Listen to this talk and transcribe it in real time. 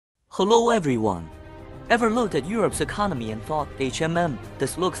Hello everyone. Ever looked at Europe's economy and thought,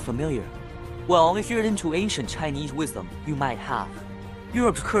 this looks familiar? Well, if you're into ancient Chinese wisdom, you might have.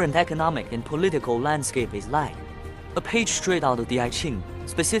 Europe's current economic and political landscape is like a page straight out of the I Ching,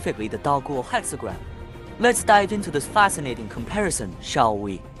 specifically the Guo Hexagram. Let's dive into this fascinating comparison, shall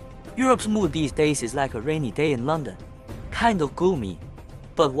we? Europe's mood these days is like a rainy day in London. Kind of gloomy.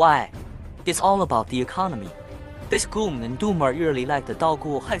 But why? It's all about the economy. This gloom and doom are eerily like the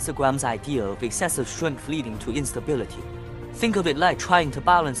Guo Hexagram's idea of excessive strength leading to instability. Think of it like trying to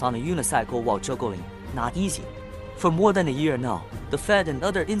balance on a unicycle while juggling. Not easy. For more than a year now, the Fed and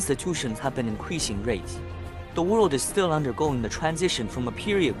other institutions have been increasing rates. The world is still undergoing the transition from a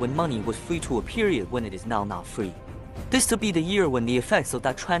period when money was free to a period when it is now not free. This to be the year when the effects of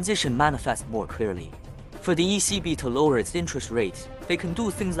that transition manifest more clearly. For the ECB to lower its interest rates, they can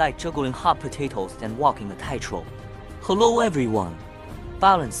do things like juggling hot potatoes and walking a tightrope. Hello everyone.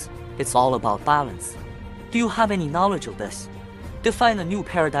 Balance. It's all about balance. Do you have any knowledge of this? Define a new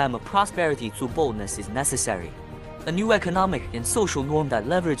paradigm of prosperity through boldness is necessary. A new economic and social norm that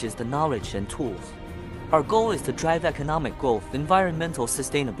leverages the knowledge and tools. Our goal is to drive economic growth, environmental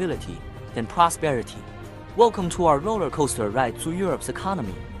sustainability, and prosperity. Welcome to our roller coaster ride through Europe's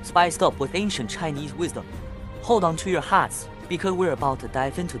economy, spiced up with ancient Chinese wisdom. Hold on to your hats, because we're about to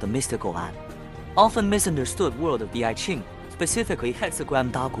dive into the mystical and often misunderstood world of the I Ching, specifically hexagram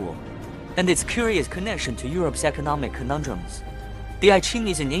Guo, and its curious connection to Europe's economic conundrums. The I Ching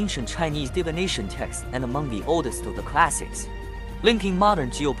is an ancient Chinese divination text and among the oldest of the classics. Linking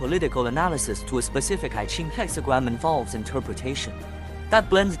modern geopolitical analysis to a specific I Ching hexagram involves interpretation that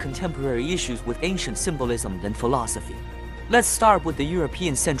blends contemporary issues with ancient symbolism and philosophy. Let's start with the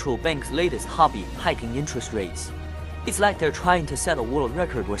European Central Bank's latest hobby, hiking interest rates. It's like they're trying to set a world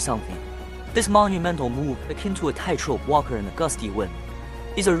record or something. This monumental move, akin to a tightrope walker in a gusty wind,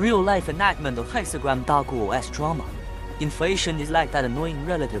 is a real-life enactment of hexagram Guo's drama. Inflation is like that annoying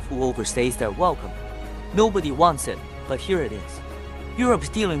relative who overstays their welcome. Nobody wants it, but here it is. Europe's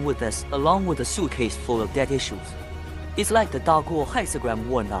dealing with this, along with a suitcase full of debt issues. It's like the Guo Hexagram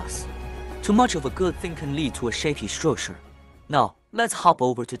warned us. Too much of a good thing can lead to a shaky structure. Now, let's hop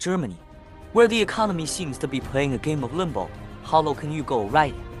over to Germany, where the economy seems to be playing a game of limbo. How low can you go,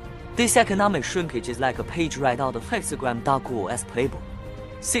 right? This economic shrinkage is like a page right out of hexagram Guo's playbook,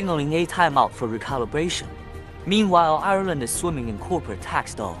 signaling a timeout for recalibration. Meanwhile, Ireland is swimming in corporate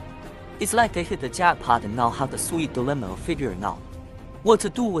tax dough. It's like they hit the jackpot and now have the sweet dilemma of figuring out what to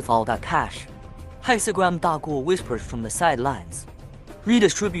do with all that cash. Hexagram Guo whispers from the sidelines.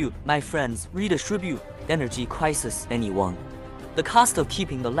 Redistribute, my friends, redistribute. Energy crisis, anyone. The cost of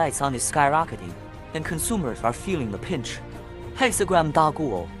keeping the lights on is skyrocketing, and consumers are feeling the pinch. Hexagram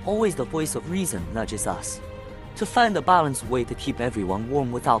Guo, always the voice of reason, nudges us to find a balanced way to keep everyone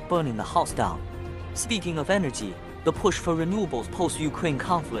warm without burning the house down. Speaking of energy, the push for renewables post-Ukraine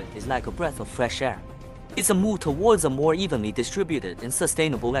conflict is like a breath of fresh air. It's a move towards a more evenly distributed and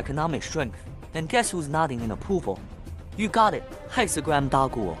sustainable economic strength. And guess who's nodding in approval? You got it, hexagram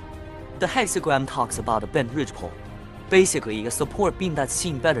Guo. The hexagram talks about a bent ridgepole, basically a support beam that's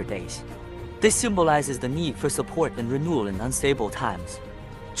seen better days. This symbolizes the need for support and renewal in unstable times.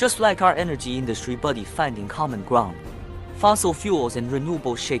 Just like our energy industry buddies finding common ground. Fossil fuels and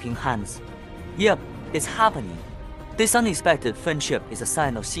renewables shaking hands. Yep, it's happening. This unexpected friendship is a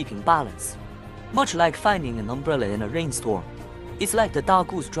sign of seeking balance. Much like finding an umbrella in a rainstorm. It's like the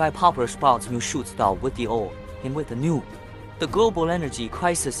Guo's dry popper sprouts new shoots out with the old and with the new. The global energy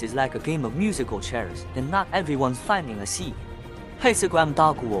crisis is like a game of musical chairs, and not everyone's finding a seat. Hexagram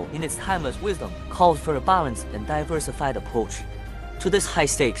Guo, in its timeless wisdom, calls for a balanced and diversified approach to this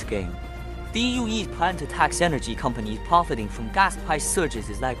high-stakes game. The EU's plan to tax energy companies profiting from gas price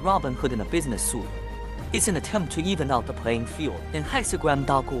surges is like Robin Hood in a business suit. It's an attempt to even out the playing field, and Hexagram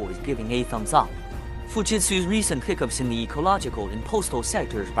Guo is giving a thumbs up. Fujitsu's recent hiccups in the ecological and postal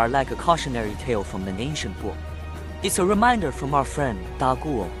sectors are like a cautionary tale from an ancient book. It's a reminder from our friend,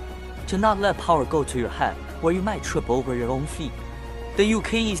 Guo, to not let power go to your head, where you might trip over your own feet. The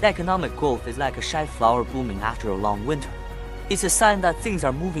UK's economic growth is like a shy flower blooming after a long winter. It's a sign that things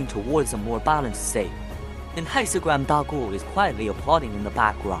are moving towards a more balanced state. And hexagram Guo is quietly applauding in the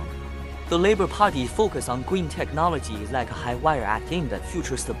background. The Labour Party's focus on green technology is like a high-wire act aimed at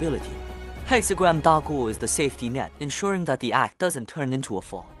future stability. Hexagram Guo is the safety net, ensuring that the act doesn't turn into a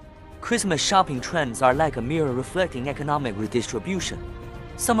fall. Christmas shopping trends are like a mirror reflecting economic redistribution.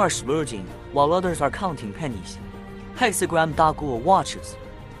 Some are splurging, while others are counting pennies. Hexagram Guo watches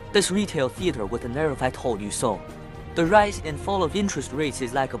this retail theater with an air of I told you so. The rise and fall of interest rates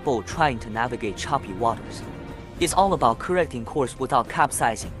is like a boat trying to navigate choppy waters. It's all about correcting course without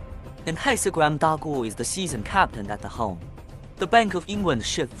capsizing. and Hexagram Guo is the seasoned captain at the helm. The Bank of England's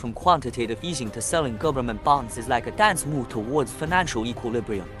shift from quantitative easing to selling government bonds is like a dance move towards financial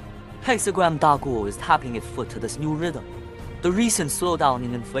equilibrium. Hexagram Guo is tapping its foot to this new rhythm. The recent slowdown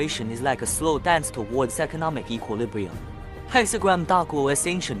in inflation is like a slow dance towards economic equilibrium. Hexagram Guo's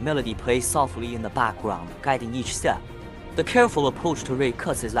ancient melody plays softly in the background, guiding each step. The careful approach to rate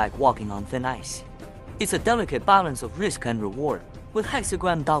cuts is like walking on thin ice. It's a delicate balance of risk and reward, with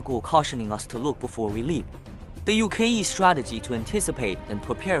Hexagram Guo cautioning us to look before we leap. The UK's strategy to anticipate and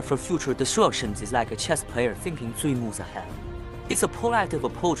prepare for future disruptions is like a chess player thinking 3 moves ahead. It's a proactive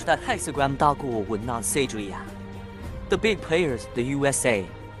approach that Hexagram Guo would not sagely act. The big players, the USA,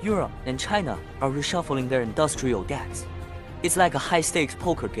 Europe, and China, are reshuffling their industrial decks. It's like a high-stakes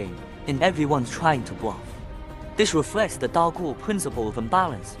poker game, and everyone's trying to bluff. This reflects the Guo principle of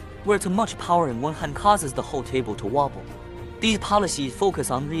imbalance, where too much power in one hand causes the whole table to wobble. These policies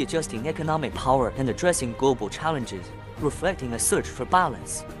focus on readjusting economic power and addressing global challenges, reflecting a search for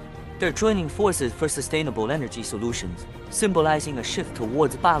balance. They're joining forces for sustainable energy solutions, symbolizing a shift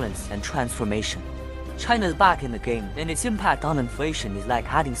towards balance and transformation. China's back in the game, and its impact on inflation is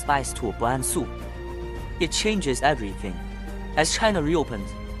like adding spice to a bland soup. It changes everything. As China reopens,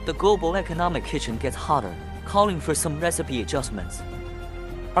 the global economic kitchen gets hotter, calling for some recipe adjustments.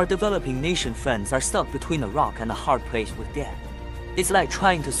 Our developing nation friends are stuck between a rock and a hard place with debt. It's like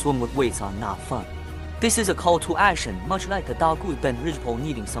trying to swim with weights on, not fun. This is a call to action, much like the Guo bent ridgepole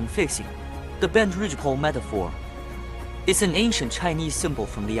needing some fixing. The bent ridgepole metaphor. It's an ancient Chinese symbol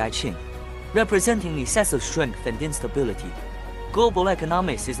from the I Ching, representing excessive strength and instability. Global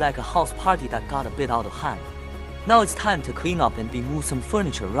economics is like a house party that got a bit out of hand. Now it's time to clean up and move some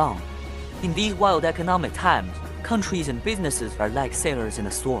furniture around. In these wild economic times, countries and businesses are like sailors in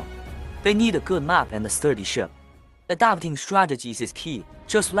a storm. They need a good map and a sturdy ship. Adapting strategies is key,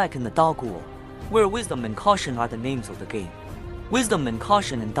 just like in the Guo, where wisdom and caution are the names of the game. Wisdom and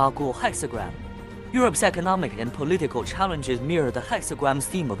caution in Guo hexagram. Europe's economic and political challenges mirror the hexagram's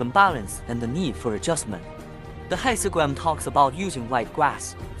theme of imbalance and the need for adjustment. The hexagram talks about using white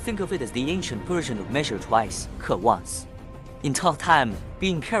grass. Think of it as the ancient version of measure twice, cut once. In tough times,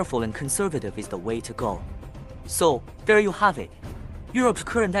 being careful and conservative is the way to go. So, there you have it. Europe's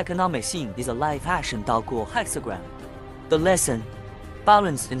current economic scene is a live-action Guo hexagram. The lesson: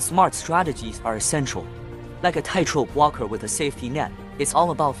 balance and smart strategies are essential. Like a tightrope walker with a safety net, it's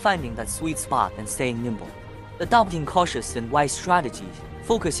all about finding that sweet spot and staying nimble. Adopting cautious and wise strategies,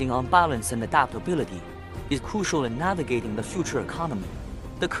 focusing on balance and adaptability, is crucial in navigating the future economy.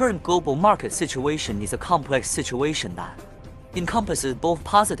 The current global market situation is a complex situation that encompasses both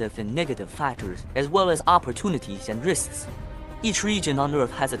positive and negative factors, as well as opportunities and risks. Each region on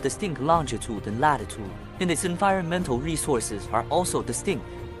Earth has a distinct longitude and latitude, and its environmental resources are also distinct.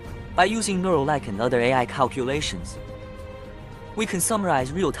 By using neural-like and other AI calculations, we can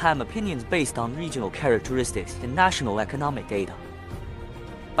summarize real-time opinions based on regional characteristics and national economic data.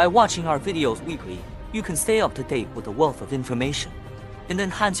 By watching our videos weekly, you can stay up to date with a wealth of information and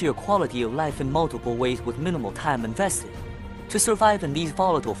enhance your quality of life in multiple ways with minimal time invested. To survive in these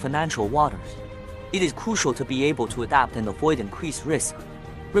volatile financial waters, it is crucial to be able to adapt and avoid increased risk.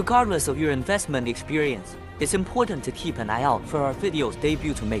 Regardless of your investment experience, it's important to keep an eye out for our videos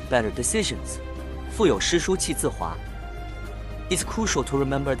debut to make better decisions. 腹有诗书气自华. It's crucial to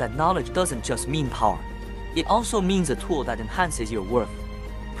remember that knowledge doesn't just mean power. It also means a tool that enhances your worth.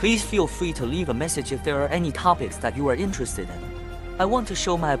 Please feel free to leave a message if there are any topics that you are interested in. I want to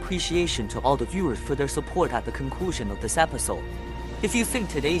show my appreciation to all the viewers for their support at the conclusion of this episode. If you think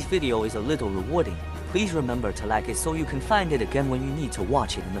today's video is a little rewarding, please remember to like it so you can find it again when you need to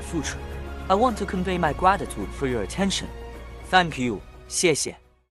watch it in the future. I want to convey my gratitude for your attention. Thank you. 谢谢.